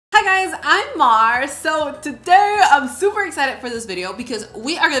Hi guys, I'm Mar. So today I'm super excited for this video because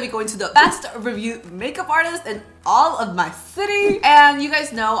we are going to be going to the best reviewed makeup artist in all of my city. And you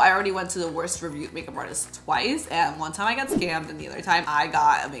guys know I already went to the worst reviewed makeup artist twice, and one time I got scammed and the other time I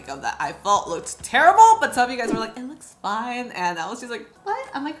got a makeup that I felt looked terrible, but some of you guys were like, it looks fine, and I was just like, what?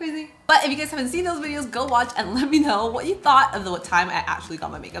 Am I crazy? But if you guys haven't seen those videos, go watch and let me know what you thought of the time I actually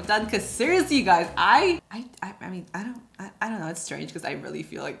got my makeup done, because seriously you guys, I don't know, it's strange because I really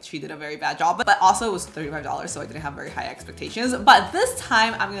feel like she did a very bad job, but also it was $35, so I didn't have very high expectations. But this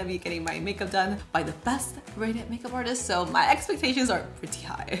time I'm gonna be getting my makeup done by the best rated makeup artist, so my expectations are pretty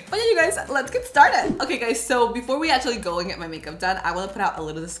high. But yeah, you guys, let's get started. Okay guys, so before we actually go and get my makeup done, I want to put out a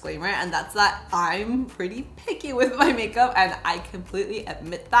little disclaimer, and that's that I'm pretty picky with my makeup, and I completely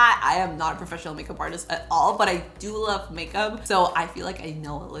admit that. I am not a professional makeup artist at all, but I do love makeup, so I feel like I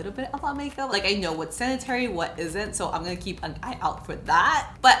know a little bit about makeup. Like I know what's sanitary, what isn't, so I'm gonna keep an eye out for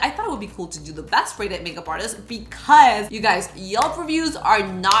that. But I thought it would be cool to do the best rated makeup artist because you guys, Yelp reviews are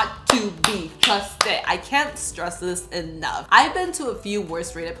not to be trusted. I can't stress this enough. I've been to a few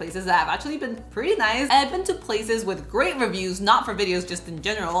worst rated places that have actually been pretty nice, and I've been to places with great reviews, not for videos, just in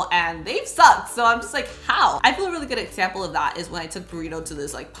general, and they've sucked. So I'm just like, how? I feel a really good example of that is when I took Burrito to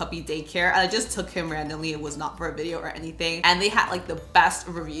this like puppy daycare, and I just took him randomly. It was not for a video or anything, and they had like the best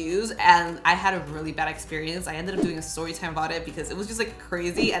reviews, and I had a really bad experience. I ended up doing a story time about it because it was just like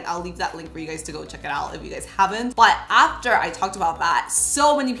crazy, and I'll leave that link for you guys to go check it out if you guys haven't. But after I talked about that,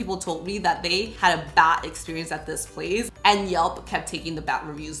 so many people told me that they had a bad experience at this place, and Yelp kept taking the bad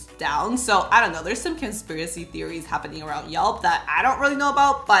reviews down. So I don't know, there's some conspiracy theories happening around Yelp that I don't really know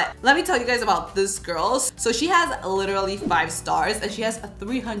about, but let me tell you guys about this girl. So she has literally 5 stars and she has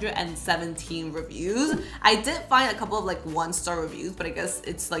 317 reviews. I did find a couple of like 1-star reviews, but I guess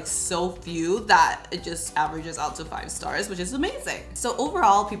it's like so few that it just averages out to 5 stars, which is amazing. So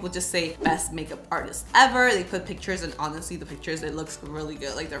overall, people just say best makeup artist ever. They put pictures, and honestly the pictures, it looks really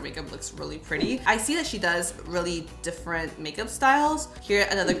good. Like their makeup looks really pretty. I see that she does really different makeup styles. Here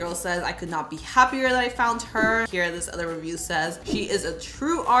another girl says, I could not be happier that I found her. Here this other review says, she is a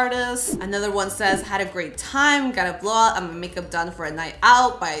true artist. Another one says, had a great time, got a blowout, my makeup done for a night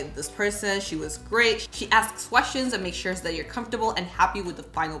out by this person. She was great. She asks questions and makes sure that you're comfortable and happy with the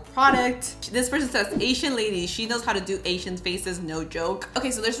final product. This person says, Asian lady, she knows how to do Asian faces, no joke.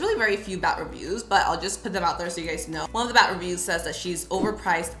 Okay, so there's really very few bad reviews, but I'll just put them out there so you guys know. One of the bad reviews says that she's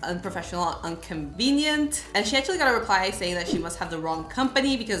overpriced, unprofessional, inconvenient, and she actually got a reply saying that she must have the wrong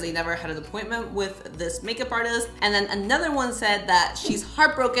company because they never had an appointment with this makeup artist. And then another one said that she's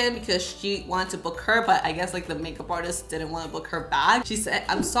heartbroken because she wanted to book her, but I guess like the makeup artist didn't want to book her back. She said,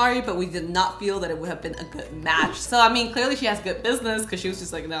 I'm sorry, but we did not feel that it would have been a good match. So I mean, clearly she has good business because she was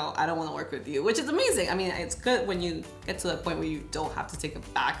just like, no, I don't want to work with you, which is amazing. I mean, it's good when you get to that point where you don't have to take a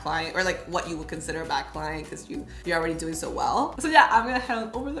back client, or like what you would consider a back client, because you're already doing so well. So yeah, I'm gonna head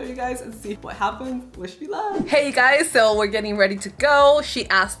on over there, you guys, and see what happens. Wish me luck. Hey you guys, so we're getting ready to go. She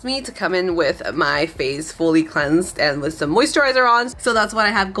asked me to come in with my face fully cleansed and with some moisturizer on, so that's what I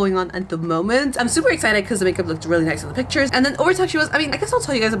have going on at the moment. I'm super excited because the makeup looked really nice in the pictures. And then over text she was, I mean, I guess I'll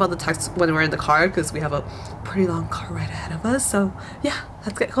tell you guys about the text when we're in the car because we have a pretty long car ride ahead of us. So yeah,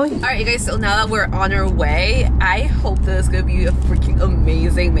 let's get going. All right, you guys, so now that we're on our way, I hope that it's gonna be a freaking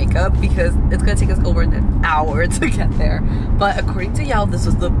amazing makeup because it's gonna take us over an hour to get there. But according to Yelp, this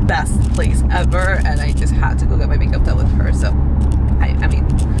was the best place ever, and I just had to go get my makeup done with her. So I mean,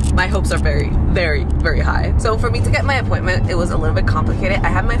 my hopes are very, very, very high. So for me to get my appointment, it was a little bit complicated. I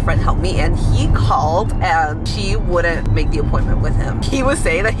had my friend help me, and he called and she wouldn't make the appointment with him. He was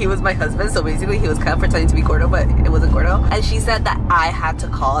saying that he was my husband, so basically he was kind of pretending to be Gordo, but it wasn't Gordo. And she said that I had to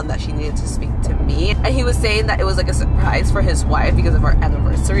call and that she needed to speak to me. And he was saying that it was like a surprise for his wife because of our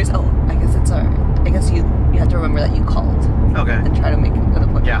anniversaries. Oh, I guess it's our, I guess you have to remember that you called. Okay. And try to make an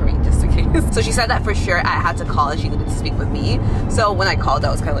appointment for me just in case. So she said that for sure I had to call and she needed to speak with me. So when I called,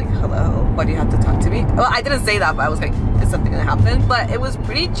 I was kind of like, hello, why do you have to talk to me? Well, I didn't say that, but I was like, is something gonna happen? But it was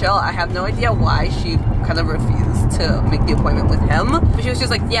pretty chill. I have no idea why she kind of refused to make the appointment with him. But she was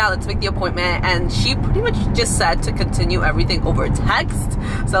just like, yeah, let's make the appointment. And she pretty much just said to continue everything over text.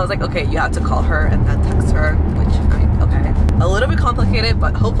 So I was like, okay, you have to call her and then text her, which I mean, okay. A little bit complicated,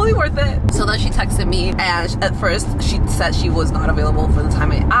 but hopefully worth it. So then she texted me, and at first she said she was not available for the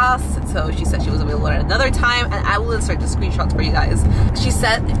time I asked. So she said she was available at another time, and I will insert the screenshots for you guys. She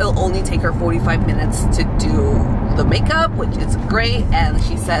said it'll only take her 45 minutes to do the makeup, which is great, and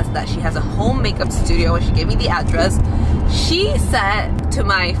she says that she has a home makeup studio, and she gave me the address. She said to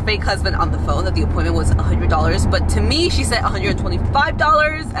my fake husband on the phone that the appointment was $100, but to me she said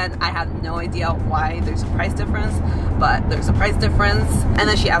 $125, and I had no idea why there's a price difference, but there's a price difference. And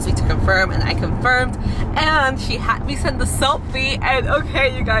then she asked me to confirm, and I confirmed, and she had me send the selfie. And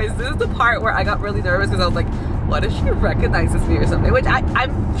okay, you guys, this is the part where I got really nervous because I was like, what if she recognizes me or something? Which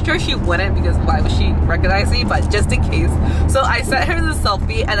I'm sure she wouldn't, because why would she recognize me? But just in case. So I sent her the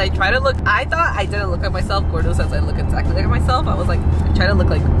selfie, and I tried to look, I thought I didn't look like myself. Gordo says I look exactly like myself. I was like, I tried to look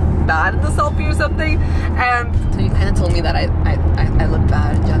like bad in the selfie or something. And so you kind of told me that I look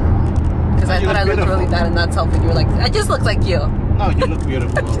bad in general. Because I thought I looked really bad in that selfie. You were like, I just look like you. No, you look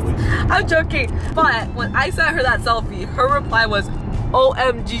beautiful always. I'm joking. But when I sent her that selfie, her reply was,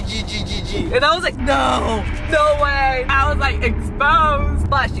 OMGGGGG. And I was like, no way. I was like exposed.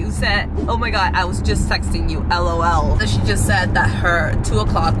 But she said, oh my god, I was just texting you, LOL. And she just said that her 2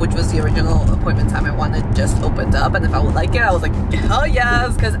 o'clock, which was the original appointment time I wanted, just opened up, and if I would like it, I was like, hell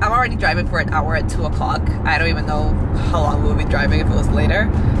yes, because I'm already driving for an hour at 2 o'clock. I don't even know how long we would be driving if it was later.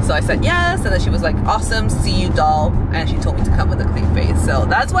 So I said yes, and then she was like, awesome, see you, doll. And she told me to come with a clean face. So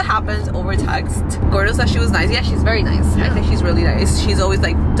that's what happened over text. Gordo said she was nice. Yeah, she's very nice. Yeah. I think she's really nice. She's always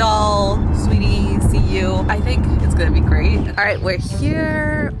like, doll, sweetie, see you. I think it's gonna be great. All right, we're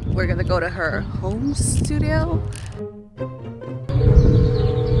here. We're gonna go to her home studio.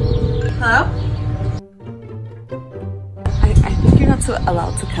 Hello? I think you're not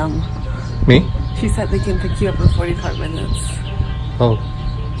allowed to come. Me? She said they can pick you up in 45 minutes. Oh.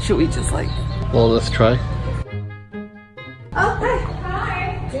 Should we just like... Well, let's try. Oh, hi.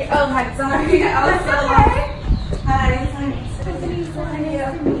 Hi. Oh, hi. Sorry. I was so lost. Hi.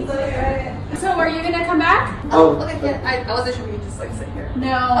 So are you gonna come back? Oh, okay. Yeah, I wasn't sure if you just like sit here. No.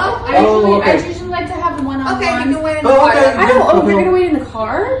 Okay. I usually like to have one-on-one. Okay, you can wait in the car. Okay. You're gonna wait in the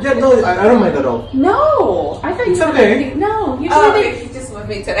car? Yeah, no, I don't mind at all. No, I thought you were okay. No, usually she's just with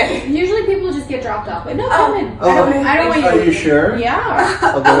me today. Usually people just get dropped off, but no, come in. I don't want you. Are you sure?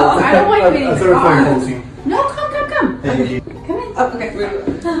 Yeah. Okay, I don't want you waiting in the car. No, come. Thank you. Come in. Oh,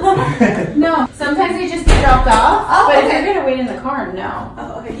 okay. No, sometimes they just get dropped off. But if you're gonna wait in the car, no.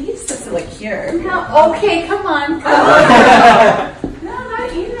 Oh, okay. You need to sit like here. No, okay, come on. No,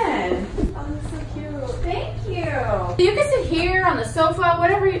 not even. Oh, that's so cute. Thank you. You can sit here on the sofa,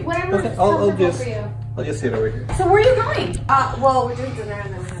 whatever Okay, is comfortable for you. I'll just sit over here. So where are you going? Well, we're doing dinner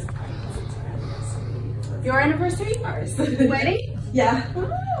and then we have a party. Your anniversary? Ours. Wedding? Yeah.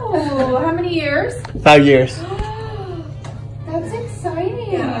 Oh, how many years? 5 years. That's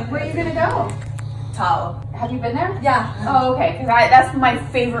exciting. Yeah. Where are you gonna go? Tao. Have you been there? Yeah. Oh, okay, because that's my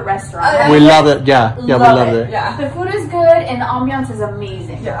favorite restaurant. We love it. Yeah, we love it. Yeah. The food is good and the ambiance is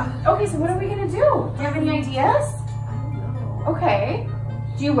amazing. Yeah. Okay, so what are we gonna do? Do you have any ideas? I don't know. Okay.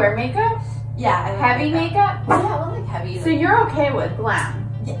 Do you wear makeup? Yeah. Heavy makeup? Yeah, I want like heavy. So you're okay with glam?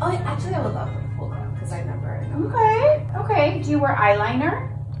 Yeah. Oh, actually, I would love like full glam because I never. Okay. Do you wear eyeliner?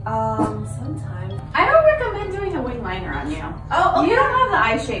 Sometimes. I don't recommend doing a wing liner on you. Oh, okay. You don't have the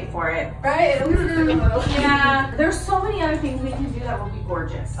eye shape for it. Right? Yeah. There's so many other things we can do that will be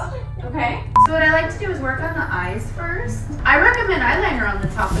gorgeous. Okay? So what I like to do is work on the eyes first. I recommend eyeliner on the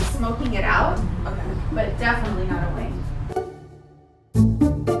top, but smoking it out. Okay. But definitely not a wing.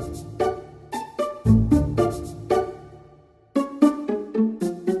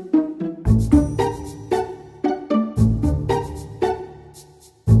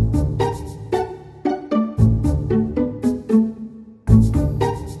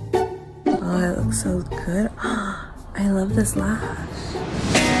 So good. I love this lash.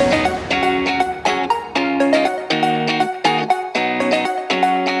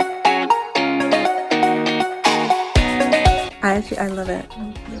 I love it.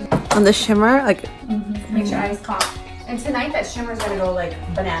 On the shimmer, like Make sure eyes pop. And tonight that shimmer's gonna go like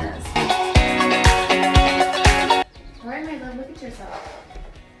bananas. Alright, my love, look at yourself.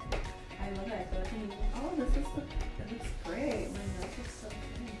 I love it. Oh, this looks great. My nose is so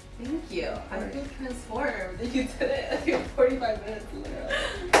good. thank you. I feel transformed. You did it in 45 minutes literally.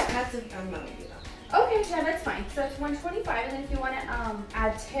 I'm not gonna do that. Okay, yeah, that's fine. So it's 125, and then if you want to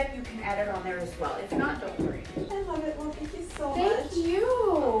add tip, you can add it on there as well. If not, don't worry. I love it. Well, thank you so much. Thank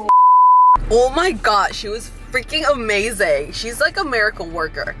you. Oh my god, she was freaking amazing. She's like a miracle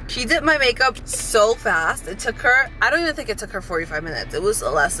worker. She did my makeup so fast. It took her, I don't even think it took her 45 minutes. It was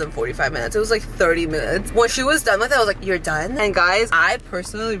less than 45 minutes. It was like 30 minutes. When she was done with it, I was like, you're done? And guys, I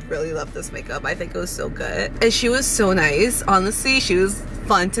personally really love this makeup. I think it was so good. And she was so nice. Honestly, she was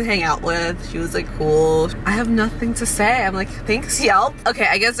fun to hang out with. She was like cool. I have nothing to say. I'm like, thanks YELP. Okay,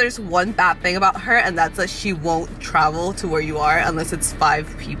 I guess there's one bad thing about her, and that's that she won't travel to where you are unless it's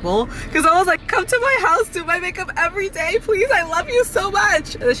 5 people. Because I was like, come to my house, do my makeup every day, please. I love you so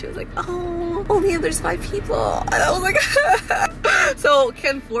much. And then she was like, oh, only if there's 5 people. And I was like, so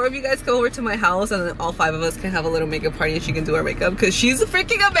can 4 of you guys come over to my house and then all 5 of us can have a little makeup party and she can do our makeup? Because she's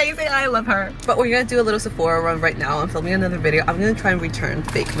freaking amazing. I love her. But we're gonna do a little Sephora run right now. I'm filming another video. I'm gonna try and return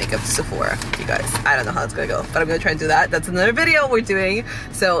fake makeup to Sephora, you guys. I don't know how it's gonna go, but I'm gonna try and do that. That's another video we're doing.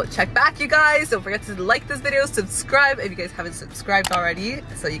 So check back, you guys. Don't forget to like this video, subscribe if you guys haven't subscribed already,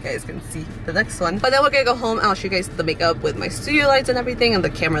 so you guys can see the next one. But then we're gonna go home and I'll show you guys the makeup with my studio lights and everything, and the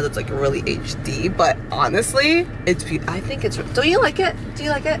camera that's like really HD. But honestly, it's beautiful. I think it's, don't you like it? Do you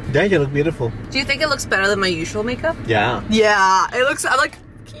like it? Yeah, you look beautiful. Do you think it looks better than my usual makeup? Yeah. Yeah, it looks, I'm like,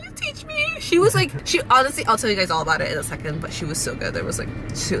 can you teach me? She was like, she honestly, I'll tell you guys all about it in a second, but she was so good. There was like,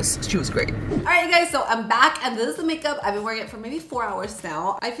 she was great. All right, you guys, so I'm back and this is the makeup. I've been wearing it for maybe 4 hours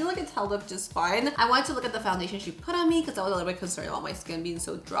now. I feel like it's held up just fine. I wanted to look at the foundation she put on me because I was a little bit concerned about my skin being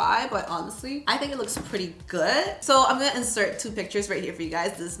so dry, but honestly, I think it looks pretty good. So I'm gonna insert 2 pictures right here for you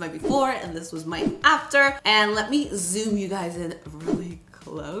guys. This is my before and this was my after. And let me zoom you guys in really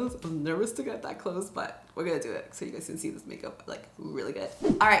close. I'm nervous to get that close, but we're gonna do it so you guys can see this makeup like really good.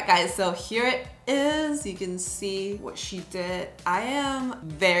 All right, guys, so here it is. You can see what she did. I am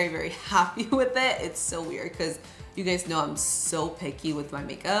very, very happy with it. It's so weird because you guys know I'm so picky with my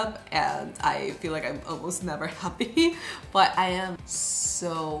makeup and I feel like I'm almost never happy, but I am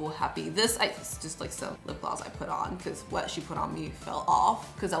so happy. This it's just like some lip gloss I put on because what she put on me fell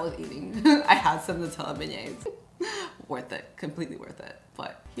off because I was eating. I had some Nutella beignets. Worth it, completely worth it.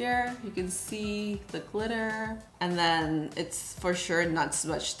 But here you can see the glitter, and then it's for sure not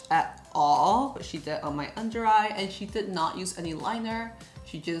smudged at all. But she did on my under eye, and she did not use any liner.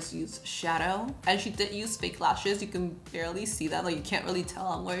 She just used shadow, and she did use fake lashes. You can barely see that, like you can't really tell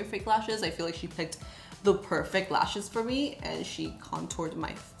I'm wearing fake lashes. I feel like she picked the perfect lashes for me, and she contoured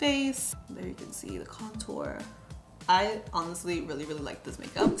my face. There you can see the contour. I honestly really, really like this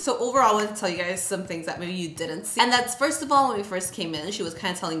makeup. So overall, I want to tell you guys some things that maybe you didn't see. And that's, first of all, when we first came in, she was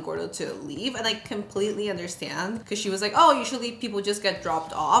kind of telling Gordo to leave, and I completely understand because she was like, oh, usually people just get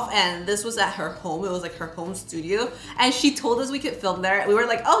dropped off, and this was at her home. It was like her home studio, and she told us we could film there. We were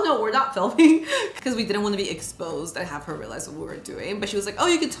like, oh no, we're not filming because we didn't want to be exposed and have her realize what we were doing. But she was like, oh,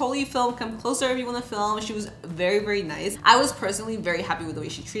 you could totally film, come closer if you want to film. She was very, very nice. I was personally very happy with the way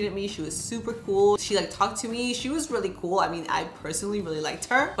she treated me. She was super cool. She like talked to me. She was really cool. I mean, I personally really liked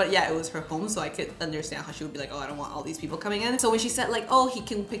her, but yeah, it was her home, so I could understand how she would be like, oh, I don't want all these people coming in. So when she said like, oh, he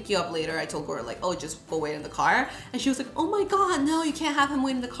can pick you up later, I told Gordon like, oh, just go wait in the car. And she was like, oh my god, no, you can't have him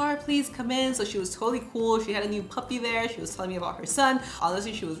wait in the car, please come in. So she was totally cool. She had a new puppy there. She was telling me about her son.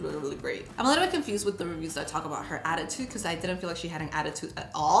 Honestly, she was really, really great. I'm a little bit confused with the reviews that talk about her attitude because I didn't feel like she had an attitude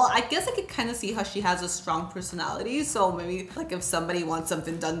at all. I guess I could kind of see how she has a strong personality, so maybe like if somebody wants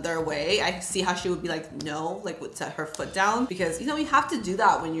something done their way, I see how she would be like, no, like would set her foot down, because you know you have to do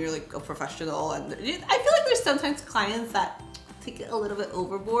that when you're like a professional. And I feel like there's sometimes clients that take it a little bit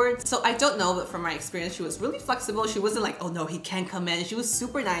overboard. So I don't know, but from my experience, she was really flexible. She wasn't like, oh no, he can't come in. She was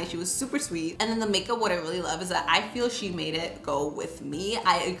super nice. She was super sweet. And then the makeup, what I really love is that I feel she made it go with me.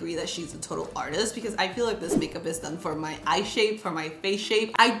 I agree that she's a total artist because I feel like this makeup is done for my eye shape, for my face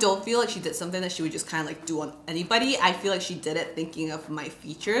shape. I don't feel like she did something that she would just kind of like do on anybody. I feel like she did it thinking of my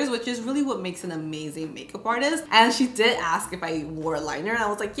features, which is really what makes an amazing makeup artist. And she did ask if I wore a liner, and I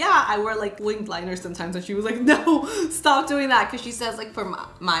was like, yeah, I wear like winged liners sometimes. And she was like, no, stop doing that. Because she says like for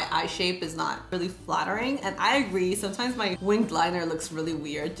my eye shape is not really flattering, and I agree. Sometimes my winged liner looks really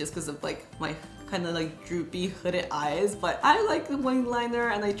weird just because of like my kind of like droopy hooded eyes, but I like the winged liner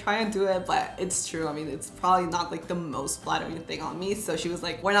and I try and do it, but it's true. I mean, it's probably not like the most flattering thing on me. So she was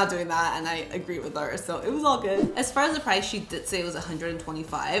like, we're not doing that, and I agree with her. So it was all good. As far as the price, she did say it was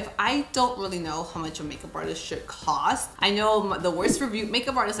 $125. I don't really know how much a makeup artist should cost. I know the worst review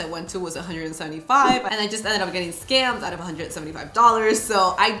makeup artist I went to was $175, and I just ended up getting scammed out of $175.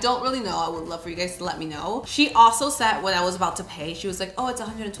 So I don't really know. I would love for you guys to let me know. She also said when I was about to pay, she was like, oh, it's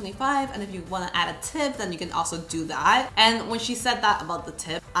 $125, and if you want to add add a tip, then you can also do that. And when she said that about the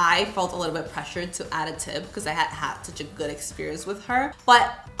tip, I felt a little bit pressured to add a tip because I had such a good experience with her.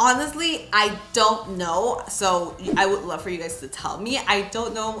 But honestly, I don't know. So I would love for you guys to tell me. I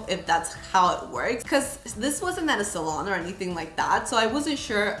don't know if that's how it works because this wasn't at a salon or anything like that. So I wasn't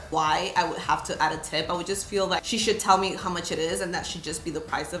sure why I would have to add a tip. I would just feel like she should tell me how much it is and that should just be the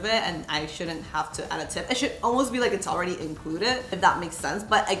price of it, and I shouldn't have to add a tip. It should almost be like it's already included, if that makes sense.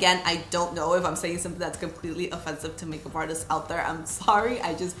 But again, I don't know. If I'm saying something that's completely offensive to makeup artists out there, I'm sorry.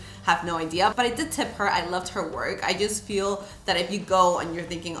 I just have no idea. But I did tip her. I loved her work. I just feel that if you go and you're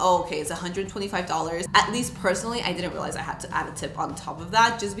thinking, oh, okay, it's $125, at least personally, I didn't realize I had to add a tip on top of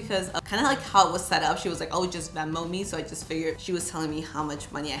that just because of kind of like how it was set up. She was like, oh, just Venmo me. So I just figured she was telling me how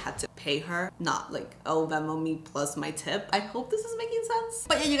much money I had to pay her, not like, oh, Venmo me plus my tip. I hope this is making sense.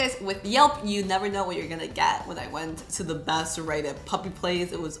 But yeah, you guys, with Yelp, you never know what you're gonna get. When I went to the best rated puppy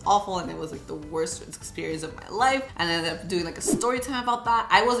place, it was awful and it was like the worst experience of my life. And I ended up doing like a story time about that.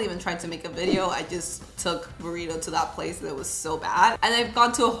 I wasn't even trying to make a video. I just took Burrito to that place and it was so bad. And I've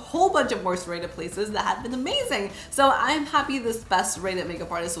gone to a whole bunch of worst rated places that have been amazing. So I'm happy this best rated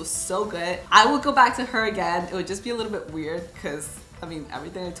makeup artist was so good. I would go back to her again. It would just be a little bit weird because I mean,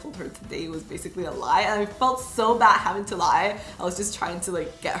 everything I told her today was basically a lie, and I felt so bad having to lie. I was just trying to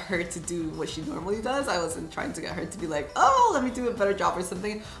like get her to do what she normally does. I wasn't trying to get her to be like, oh, let me do a better job or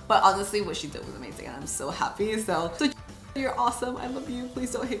something. But honestly, what she did was amazing, and I'm so happy. So you're awesome. I love you.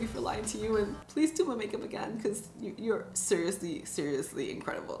 Please don't hate me for lying to you, and please do my makeup again because you're seriously, seriously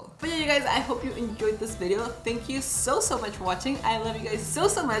incredible. But yeah, you guys, I hope you enjoyed this video. Thank you so much for watching. I love you guys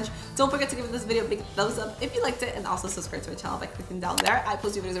so much. Don't forget to give this video a big thumbs up if you liked it, and also subscribe to my channel by clicking down there. I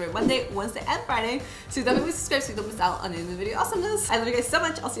post new videos every Monday, Wednesday, and Friday, so definitely subscribe so you don't miss out on any new video awesomeness. I love you guys so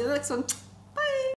much. I'll see you in the next one.